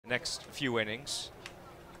next few innings.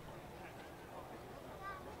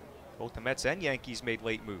 Both the Mets and Yankees made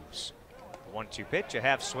late moves. The 1-2 pitch, a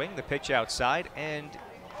half swing, the pitch outside, and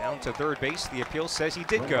down to third base. The appeal says he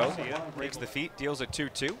did go. Takes the feet, deals a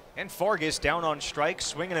 2-2. And Fargas down on strike,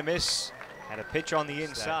 swing and a miss. Had a pitch on the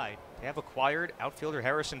inside. They have acquired outfielder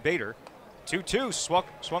Harrison Bader. 2-2,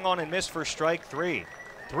 swung on and missed for strike 3.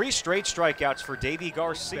 3 straight strikeouts for Deivi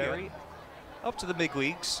García. Up to the big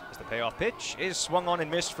leagues as the payoff pitch is swung on and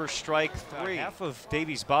missed for strike 3. Half of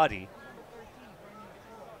Deivi's body.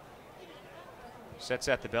 Sets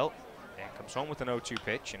at the belt and comes home with an 0-2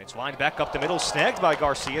 pitch, and it's lined back up the middle, snagged by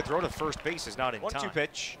Garcia. Throw to first base is not in time. 1-2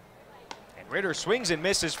 pitch, and Ritter swings and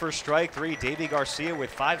misses for strike 3. Deivi García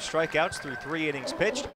with 5 strikeouts through 3 innings pitched.